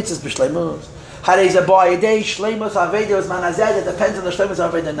Kima mitzvahs b'shleimus. Harei Zabah Yedei Shleimus Aveda is manazed. It depends on the Shleimus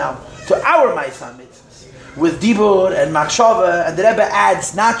Aveda now. To our Ma'isa mitzvahs. With Dibur and Machshava, and the Rebbe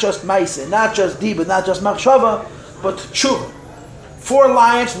adds not just Ma'isa, not just Dibur, not just Machshava, but Tshuva. 4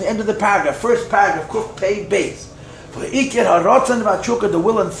 lines from the end of the paragraph. First paragraph, Kuf Pei Beis. For Ikir HaRotzen V'Atshuka, the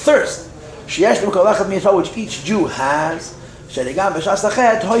will and thirst, Sheyesh L'Kol Echad Mitzvah, which each Jew has. Sherigam B'Shas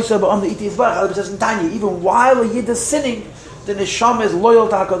Lachet Hoysa B'Om the Iti Yisbarach. It says in Tanya, even while a Yid is sinning, the Neshama is loyal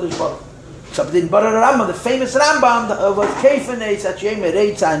to HaKadosh Baruch. So in Barar Rambam, the famous Rambam of what Keifenei Satchem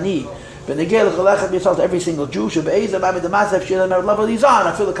Eretz Ani, B'Negel L'Kol Echad Mitzvah to every single Jew. Shebe'ezah B'Amid D'Masef Shir L'Mer L'Av L'Izan.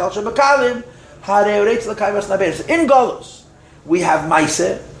 I feel the Kal Shebekalim. Harei Eretz L'Kai Vas Naber. In Golos, we have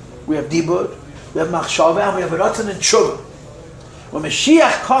Maiseh, we have Dibur, we have Machshava, and we have Ratzon and Tshuva. When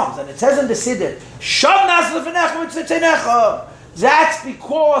Mashiach comes, and it says in the Siddur, Sham nas lefenecha v'tzitzenecha, that's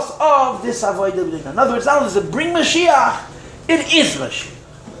because of this avodah. In other words, not only does it bring Mashiach, it is Mashiach.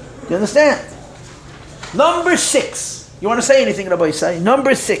 You understand? Number 6. You want to say anything, Rabbi Yisai?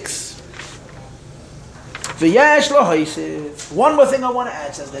 Number 6. V'yesh lo hoisif. One more thing I want to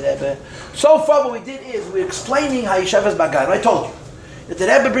add, says the Rebbe. So far what we did is we're explaining Hayesheves Baganim. I told you that the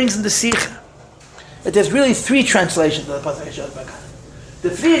Rebbe brings in the Sikha that there's really 3 translations of the Pasuk Hayesheves Baganim. The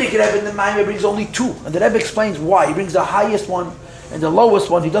Frierdiker Rebbe in the Maimah brings only 2, and the Rebbe explains why. He brings the highest one and the lowest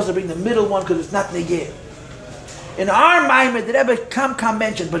one. He doesn't bring the middle one because it's not negir. In our Maimah, the Rebbe Kam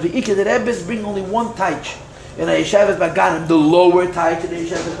mentioned, but the Rebbe's bring only one taich in Hayesheves Baganim, the lower taich in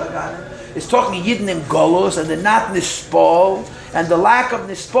Hayesheves Baganim. It's talking Yidden in Golos, and they're not Nispol, and the lack of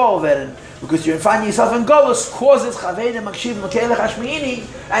Nispol therein, because you're finding yourself in Golos, causes Chavedim, Makshivim, Lekelech Hashmiini,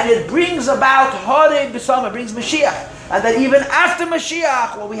 and it brings about Harei B'Samim, it brings Mashiach. And that even after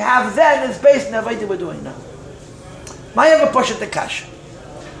Mashiach, what we have then is based on the Avodah we're doing now. May I have a push at the Kasha?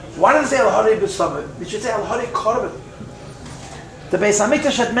 Why does it say Al-Harei B'Samim? It should say Al-Harei Korban. The Beis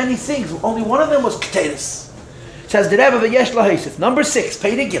HaMikdash had many things, only one of them was Keteris. It says, the Rebbe V'yesh L'Haisif, number 6,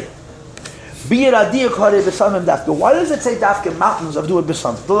 Pei Gimel. Why does it say Dafke mountains of Duat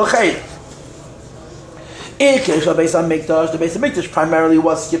B'Samim? The Beis HaMikdash primarily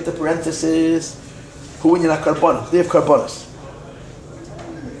was, skip the parenthesis, who in Karbonos, they have Karbonos.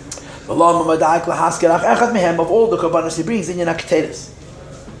 Of all the Karbonos he brings in Keteris,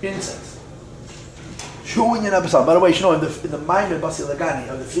 incense. By the way, you know, in the mind of Basi Lagani,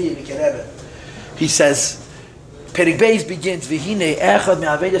 of the Frierdiker Rebbe, he says, Perik Beis begins, V'hine echad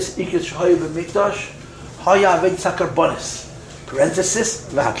me'avedas ikis shoyu b'mikdash, Haya Veitza Karbonis. Parenthesis,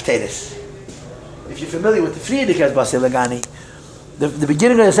 V'Hakteris. If you're familiar with the Frierdiker Basei Lagani, the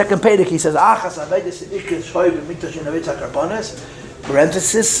beginning of the second Pedic, he says, Achas Aveidis Ikis Shoy V'Mikdash in Veitza Karbonis,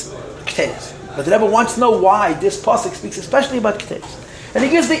 parenthesis, Kteris. But the Rebbe wants to know why this pasuk speaks especially about Kteris. And he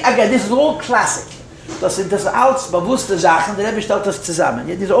gives again, this is all classic. Das sind das als bewusste Sachen, der Rebbe stellt das zusammen.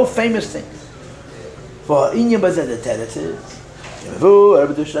 These are all famous things. For Inyan Bazeh the Teretzes,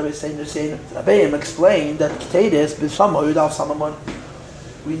 Rabbeim explained that Kteris, B'Samo Yudal Samamon,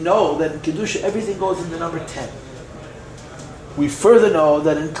 we know that in Kedusha everything goes in the number 10. We further know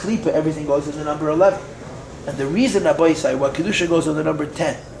that in Klippa everything goes in the number 11. And the reason Rabbi say why Kedusha goes in the number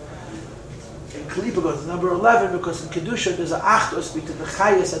 10, in Klippa goes in the number 11, because in Kedusha there's an Achdus between the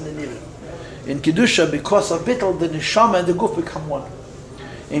Chayas and the Nivim. In Kedusha, because of Bittul, the Neshama and the Guf become one.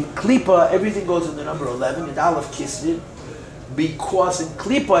 In Klippa, everything goes in the number 11, in Aleph Kislev, because in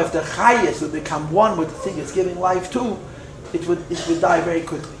Klippa, if the Chayas would become one with the thing it's giving life to, it would die very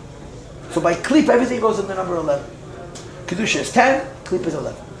quickly. So by Klippa, everything goes in the number 11. Kedusha is 10, Klippa is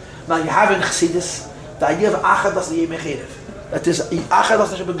 11. Now you have in Chassidus the idea of Achadas L'Yemecherev. That is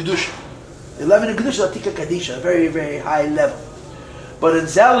Achadas L'Shem Kedusha. 11 in Kedusha is Atika Kadisha, a very, very high level. But in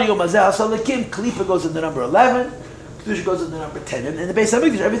Zelium Azeh Salakim, Klippa goes in the number 11, Kedusha goes in the number 10. And in the Beis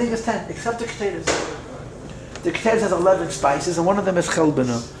HaMikdash, everything is 10, except the Keteris. The Keteris has 11 spices, and one of them is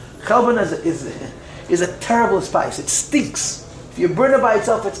Chelbana. Chelbana is a terrible spice. It stinks. If you burn it by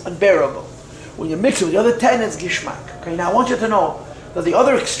itself, it's unbearable. When you mix it with the other 10, it's Gishmak. Okay, now I want you to know that the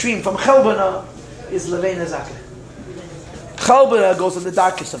other extreme from Chelbana is Leveina Zakeh. Chelbana goes in the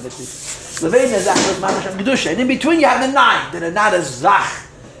darkest of the two. Leveina Zakeh is Mamash and Kedusha. And in between you have the 9 that are not as Zach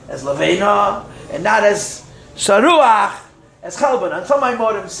as Leveina, and not as Saruach as Chelbana. And some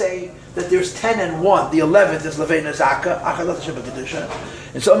Maimorim say that there's 10 and 1. The 11th is Leveina Zakeh, Achadas Hashem Kedusha.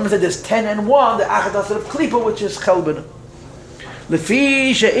 And some say there's 10 and 1, the Achadas of Klippa, which is Chelbana.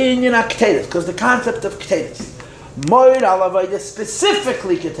 Lefi she'inyan Kteris, because the concept of Kteris, Moed Alavayda,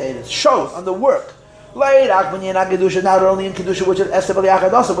 specifically Kteris, shows on the work. Not only in Kedusha, which is Esther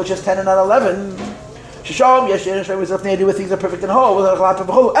B'Liachadasa, which is 10 and not 11. Shishom yesh with things are perfect and whole.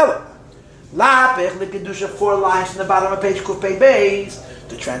 Lapich the Kedusha 4 lines in the bottom of page Kufpei Beis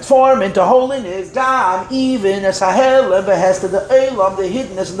to transform into holiness. Gam even as Hahel behest the Elam, the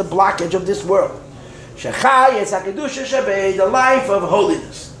hiddenness and the blockage of this world. Shechayes HaKedusha Shabei, the life of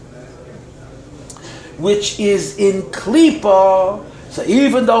holiness, which is in Klippa. So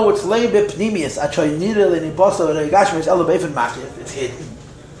even though it's Leibe Pnimius, it's hidden.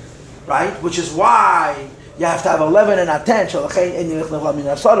 Right? Which is why you have to have 11 and not 10, because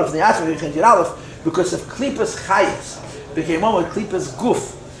if Klippa's Chayes became one with Klippa's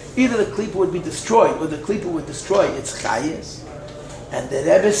Guf, either the Klippa would be destroyed or the Klippa would destroy its Chayes. And the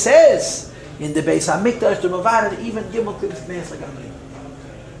Rebbe says, in the Beis HaMikdash, the Mavad, even Gimel Klippas Meis Lagamri.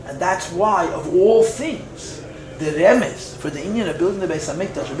 And that's why, of all things, the remes for the Indian of building the Beis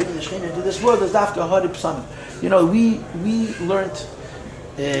HaMikdash, or bringing the Shekhinah into this world, is Dafka Harib Psamim. You know, we learned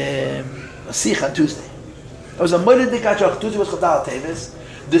a Sikh on Tuesday. It was a Moed Dikachach, Tuesday was Chavdal Tevis.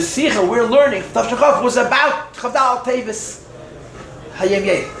 The Sikh we're learning, Tavshachov, was about Chavdal Tevis Hayem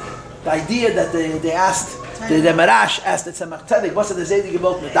Yeh. The idea that they asked, the Marash asked the Tzemach Tzedek, what's the Zaydi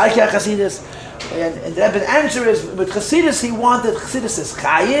Gebot with Darkei Chassidus? And the Rebbe's answer is, with Chassidus, he wanted Chassidus'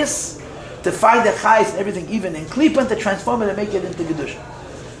 Chayis, to find the Chayis and everything, even in Klippa, to transform it and make it into Kedusha.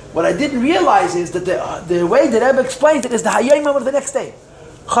 What I didn't realize is that the way the Rebbe explains it is the Hayom of the next day,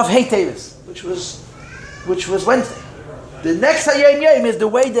 Chav Hei Tevis, which was Wednesday. The next Hayom Yom is the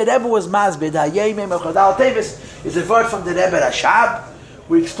way the Rebbe was masbid. The Hayom Yom of Chadal Tevis is a word from the Rebbe Rashab,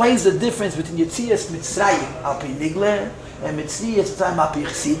 who explains the difference between Yetzias Mitzrayim al pi Nigle and Yetzias Mitzrayim al pi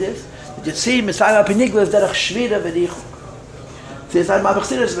Chassidus. The Yetzias Mitzrayim al pi Nigle is derech Shvira v'Richuk. So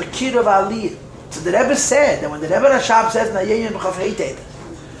the Rebbe said that when the Rebbe Rashab says that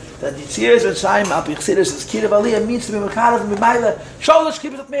the Tzirus Mitzrayim al pi Chassidus is Kira v'Aliyah, means to be Mekarav and B'mayla Sholosh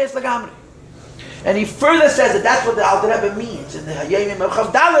Kibbutz Meis Lagamri. And he further says that that's what the Alter Rebbe means in the Hayom of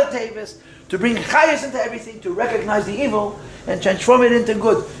Chavdalah Tevis, to bring Chayas into everything, to recognize the evil and transform it into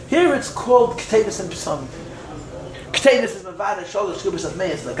good. Here it's called Ktevis and Psalm. Ktevis is Mavada Sholosh Kibbutz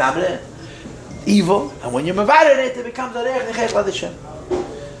Meis Lagamri, evil, and when you mavared it, it becomes a reich nechech l'Hashem.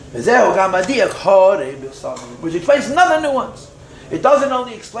 Which explains another nuance. It doesn't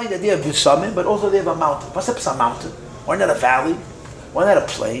only explain the idea of Bisamim, but also the idea of a mountain. What's a mountain? Why not a valley? Why not a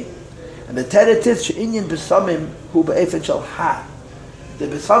plain? And the Teret is she'inyan Bisamim hu be'efen shel ha. The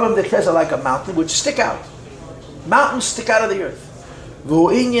Bisamim declares are like a mountain which stick out. Mountains stick out of the earth.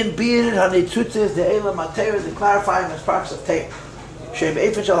 V'hu inyan bir hanitzutzes the elam atera, the clarifying the sparks of Torah. Shem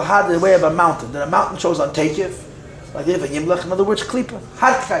Eifin Shal Had, the way of a mountain. Then a mountain shows on Tekiv, like they have a Yimlech, in other words, Klipa.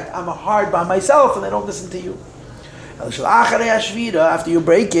 Hartkeit, I'm hard by myself and I don't listen to you. After you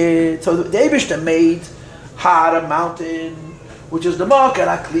break it, so the Eibishter made hard a mountain, which is the Makar,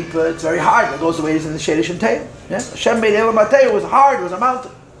 Klipa, it's very hard. It goes the way it is in the Sherish and Tail. Yeah? Hashem made Elam HaTeil, it was hard, it was a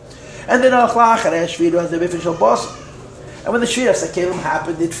mountain. And then Achlachar Shvira has the Eifin Shal Basar. And when the Shvira Sakelim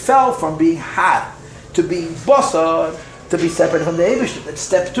happened, it fell from being hard to being Basar, to be separate from the Eibishter. That's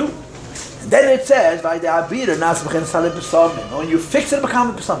step 2. And then it says, when you fix it, it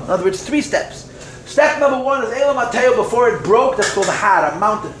becomes Pesam. In other words, 3 steps. Step number 1 is Elam HaTeil, before it broke, that's called a Har, a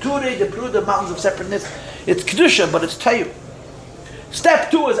mountain. Turei, the mountains of separateness. It's Kedusha, but it's Teil.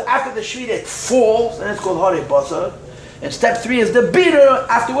 Step 2 is after the Shvira, it falls, and it's called Harei Basar. And step 3 is the Biter,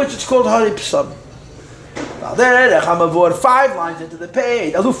 after which it's called Harei Pesam. Now there, Chamavor, 5 lines into the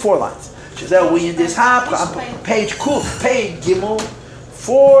page. I'll do 4 lines. We in this page Kuf, page Gimel,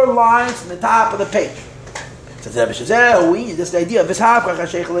 4 lines in the top of the page. Says Rebbe Shazer, we this idea of this hapra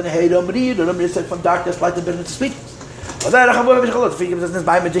Sheikhel and Heidom Reed, or Rebbe said from darkness light the business to speak. Well, there Chamavor Shechalot, figure business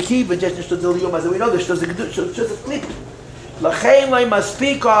by Majiki, but just to do the Yom as we know, there's just a sleep. Lachein Lai must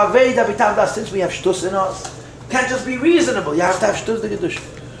speak or Aveda B'Tav. Since we have shtus in us, can't just be reasonable. You have to have shtus the Kedusha.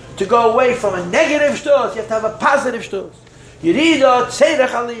 To go away from a negative shtus, you have to have a positive shtus. Yerida Tzedach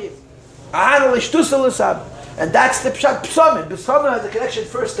Aliyah. And that's the Pshat Psamim. Psamim has a connection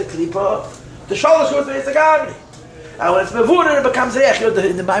first to Klipa, the Shalosh goes to the Gabri. And when it's Mevurah, it becomes Reach.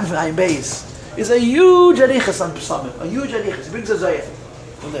 In the Maim from Ayin Beis is a huge Arichas on Psamim. A huge Arichas. It brings a Zayah.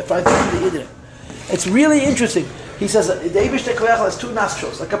 It's really interesting. He says that the Eibishter Koyach has 2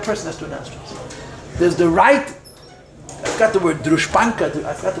 nostrils, like a person has 2 nostrils. There's the right, I forgot the word, Drushpanka,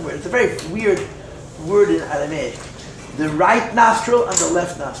 I forgot the word. It's a very weird word in Aramaic. The right nostril and the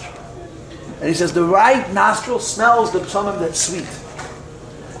left nostril. And he says the right nostril smells the psamim that's sweet.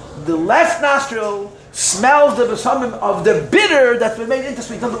 The left nostril smells the psamim of the bitter that's been made into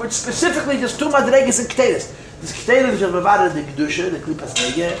sweet. In other words, specifically, there's 2 madregas and keteris. There's keteris which are mavada the kedusha, the klipas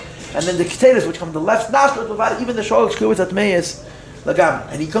nege, and then the keteris which come from the left nostril, mavada even the sholosh kluas atmeis lagam.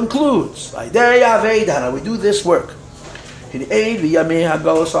 And he concludes, "By there Yaved, we do this work. In the end, in the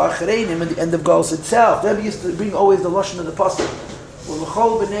end of Golos itself, Rebbe used to bring always the lashon of the pasuk.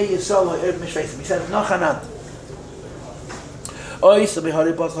 He said, Nachanant. We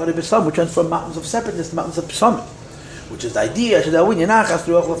transform mountains of separateness to mountains of Pesam, which is the idea. Skip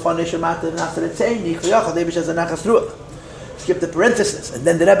the parenthesis, and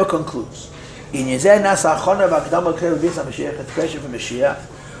then the Rebbe concludes. It's question for Mashiach.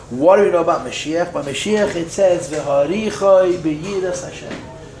 What do we know about Mashiach? By Mashiach it says,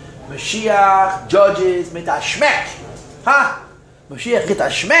 Mashiach judges mit ashmek. Mashiach get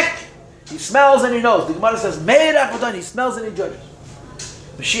ashmek. He smells and he knows. The Gemara says, he smells and he judges.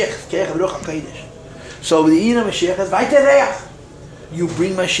 Mashiach, so the Ina Mashiach is weiter. You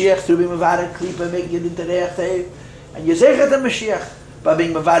bring Mashiach through being Mavada Klipa, making it into Reach Tev, and you say the Mashiach by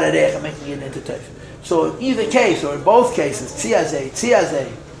being Mavada Reach and making it into Tev. So in either case, or in both cases, Tziazeh,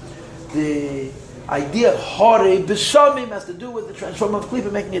 the idea of Hore B'Samim has to do with the transform of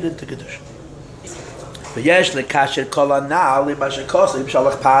Klipa, making it into Kedusha. This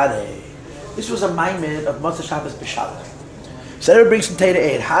was a maimed of Motzei Shabbos B'Shalach. So it brings from Teda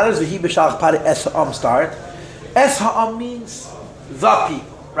 8. How does V'hi B'Shalach Parei Es Ha'am start? Es Ha'am means the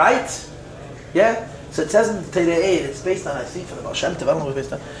people, right? Yeah? So it says in Teda 8, it's based on, I think, for the Baal Shem Tov, I don't know what it's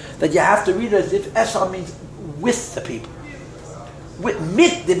based on, that you have to read it as if Es Ha'am means with the people. With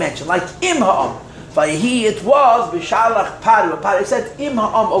mit dimension, like Im Ha'am. V'hi it was B'Shalach Parei. It said Im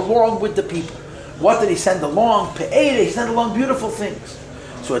Ha'am, along with the people. What did he send along? Pe'ere, he sent along beautiful things.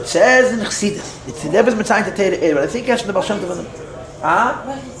 So it says in Chassidus, it's the Rebbe's Mitzayim to Teda 8, but I think it's from the Baal Shem Tov.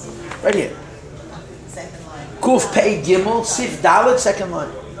 Right here. Second line. Kuf Pei Gimel, Sif Dalet, second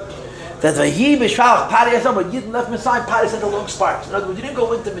line. That V'hi B'Shalach Parei Yisrael, but Yidden left Mitzayim, Parei sent along sparks. In other words, we didn't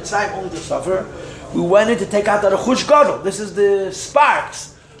go into Mitzayim only to suffer. We went in to take out the Rechush Gadol. This is the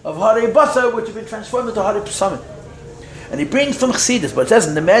sparks of Harei Basar, which have been transformed into Harei Psamim. And he brings from Chassidus, but it says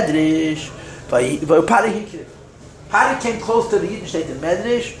in the Medrash, Parei came close to the Yidden state in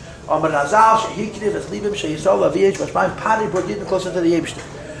Medrash. Amar Razal shehikriv es libim sheyisol aviyish b'shmayim. Parei brought Yidden closer to the Yibshter.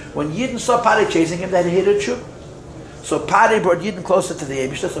 When Yidden saw Parei chasing him, they had hated Shub. So Parei brought Yidden closer to the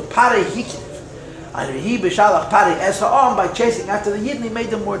Yibshter. So Parei hikriv, and he b'shalach Parei es ha'am, by chasing after the Yidden, he made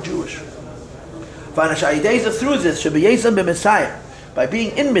them more Jewish. Through this, should be Yisam b'Mitzayim, by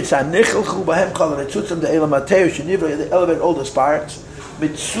being in Mitzayim, nichelchu b'hem kol ha'retzutzim the Elam HaTeir shenivra, they elevate all the sparks.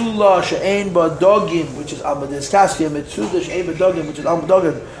 Mitzula she'ein ba dogim, which is Almades Kasya, Mitzula she'ein ba dogim, which is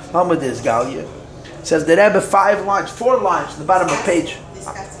Almades Galia. Says the Rebbe 5 lines, 4 lines, at the bottom of the page.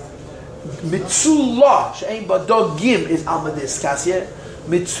 Mitzula she'ein ba dogim is alma diskasya.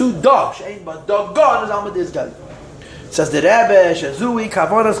 Mitzudah she'ein ba dogon is alma disgal. Says the Rebbe shezui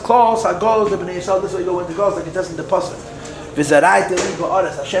kavonas klos hagol the bnei Yisrael. This way you go into golos like it does in the pasuk. V'zarai telim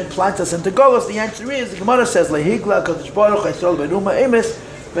ba'aretz. Hashem plants us into golos. The answer is the Gemara says lehigla kadosh baruch Yisrael benuma emes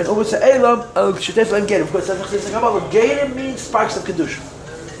ben ubus elam al shtetz leim gerim. Of course, the Kabbalah gerim means sparks of kedusha.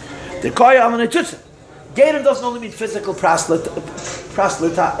 The koya al netutza. Gerim doesn't only mean physical proselytites,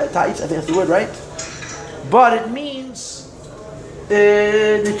 I think that's the word, right? But it means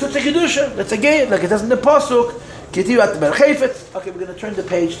netutza kedusha. That's a gerim, like it does in the pasuk. Kitiyu at the berchefet. Okay, we're going to turn the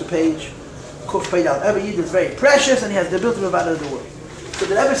page to page. Kuf pei down. Every Yid is very precious, and he has the ability to move out of the world. So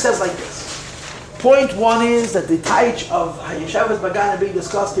the Rebbe says like this. Point 1 is that the taich of Hayeshavas Bagana being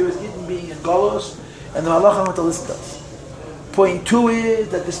discussed here is Yidden being in Golos, and the Malachim want to listen to us. Point 2 is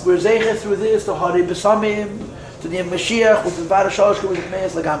that this we're zeicher through this to Hari Besamim, to the Mashiach, with the Vada Shalosh, with the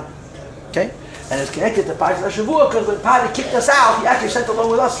Meis Lagam. Okay? And it's connected to Parshas HaShavua, because when Pari kicked us out, he actually sent along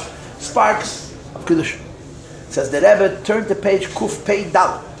with us sparks of Kedusha. It says the Rebbe turned the page Kuf Pei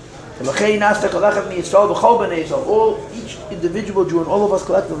Dal. All each individual Jew and all of us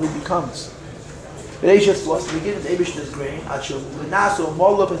collectively becomes Reishis was the beginning of Eibishter's grain. Achil Naso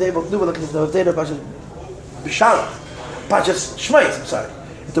Molo Pateva Knuva like the Data Pashas Bisharach Pashas Shmeis. I'm sorry.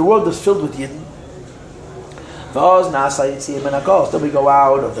 If the world is filled with Yidden, Vaz Nasa Yitzim and Agos. Then we go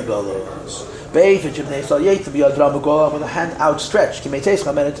out of the Golos. Beifit Jibnei Sol Yeit to be a drama Gola with a hand outstretched. Kimetes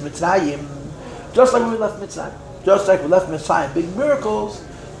Chamenet Mitzrayim. Just like we left Mitzrayim. Just like we left Mitzrayim. Big miracles.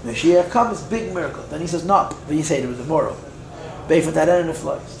 Mashiach comes, big miracle. Then he says, no. Then you say there was a moral. When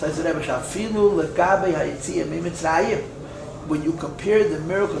you compare the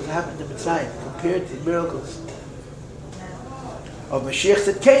miracles that happened to Mitzrayim, compared to the miracles of Mashiach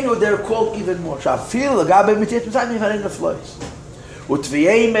Tzidkenu, they're called even more. Notice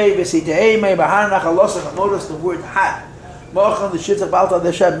the word had.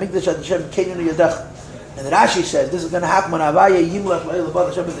 And Rashi says this is going to happen when Avaya Yimlech Le'el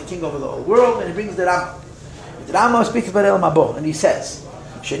Hashem is the king over the whole world, and he brings the Rambam. The Rambam speaks about El Mabo, and he says,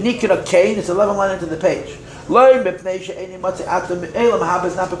 Shenikra Kain, it's 11 line into the page. Lo mipnei she'eni matzi atam El Mahaba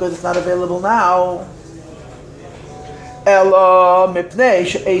is not because it's not available now. Elo mipnei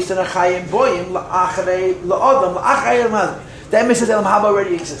she'eisen achayim boyim la'acharei la'odam la'acharei l'mazim. The Emes says El Mahaba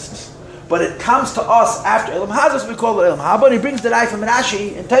already exists. But it comes to us after El Mahaba, so we call it El Mahaba, and he brings the Rai from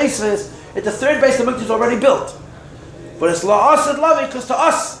Rashi and Taisvis. It's the third base the Mikdash is already built. But it's La'asad Lavi, because to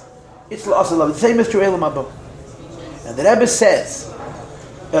us, it's La'asad Lavi. The same is true Elam Abba. And the Rebbe says,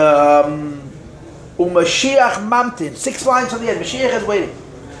 Umashiach Mamtin, 6 lines on the end, Mashiach is waiting.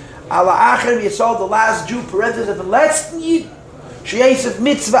 Ala Achim Yisrael, the last Jew, parenthesis of the last Yid, Sheyesav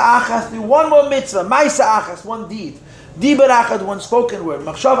Mitzvah Achas, do one more Mitzvah, Maisa Achas, one deed, Dibar Achas, one spoken word,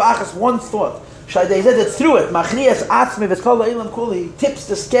 Machshav Achas, one thought. They said that through it, Machnias Atzmi V'Tkol Eilam Kul, he tips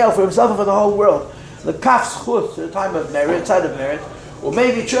the scale for himself and for the whole world. The Kaf Schut, to the time of merit, side of merit, or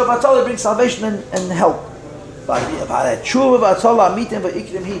maybe Tshuva V'Atzolah brings salvation and help. But Tshuva V'Atzolah Amitim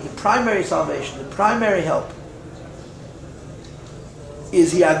V'Ikrim He, the primary salvation, the primary help,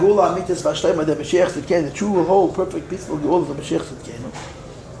 is Hiagula Amitis V'Ashleima, the Mashiach Tzidkenu, the true, whole, perfect, peaceful Geula of the Mashiach Tzidkenu.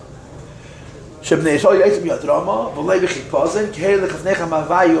 שבני ישראל יצאו מהדרמה, ולא בחיפוזן, כהר לכפניך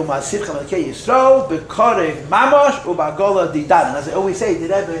מהווי ומעשיבך מלכי ישראל, בקורב ממש ובגולה דידן. And as I always say, the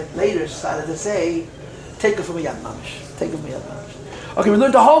Rebbe later started to say, take it from a yad mamash. Take it from a yad mamash. Okay, we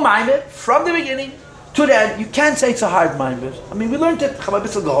learned the whole Maimed, from the beginning to the end. You can't say it's a hard Maimed. I mean, we learned it,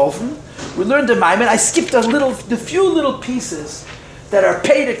 we learned the Maimed. I skipped the few little pieces that are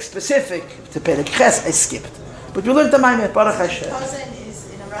Pedic specific to Pedic Ches, I skipped. But we learned the Maimed, Baruch Hashem. Cousin is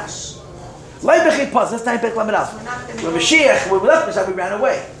in a rush. That's time Pek Lamed Aleph. When Mashiach, when we left Mashiach, we ran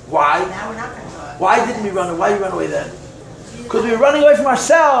away. Why? Now we're not going to do it. Why didn't we run away? Why did we run away then? Because we were running away from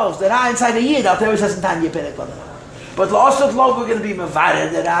ourselves. The Ra inside the Yid, out there was hasn't time Pek Lamed Aleph. But also we're going to be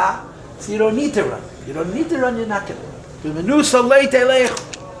Mavared the Ra, so you don't need to run. You don't need to run, you're not going to run.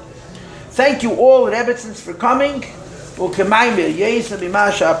 Thank you all, Rebbetzins, for coming. A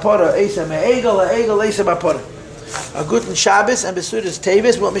good Shabbos and Besudas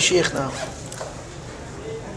Tevis, what Mashiach now.